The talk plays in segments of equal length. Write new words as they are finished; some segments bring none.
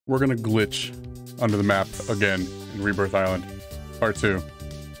we're gonna glitch under the map again in Rebirth Island, part 2.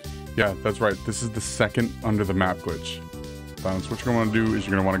 Yeah, that's right. This is the second under the map glitch. So what you're gonna want to do is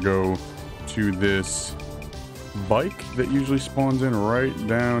you're gonna want to go to this bike that usually spawns in right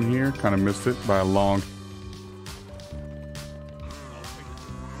down here. Kind of missed it by a long.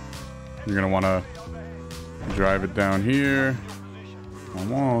 You're gonna want to drive it down here.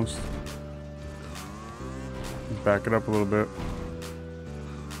 Almost. Back it up a little bit.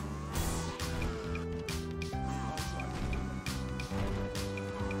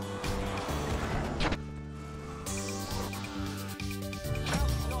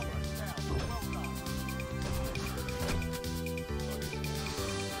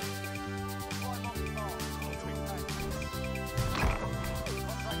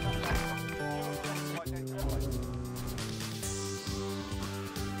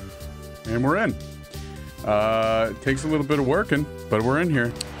 And we're in. It takes a little bit of working, but we're in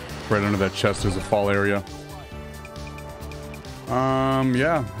here. Right under that chest is a fall area.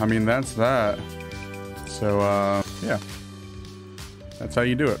 Yeah, I mean, that's that. So, yeah. That's how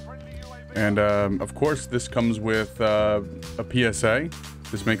you do it. And, of course, this comes with a PSA.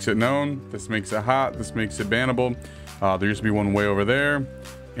 This makes it known. This makes it hot. This makes it bannable. There used to be one way over there,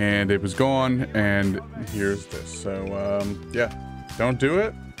 and it was gone, and here's this. So, yeah, don't do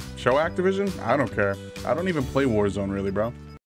it. Show Activision? I don't care. I don't even play Warzone really, bro.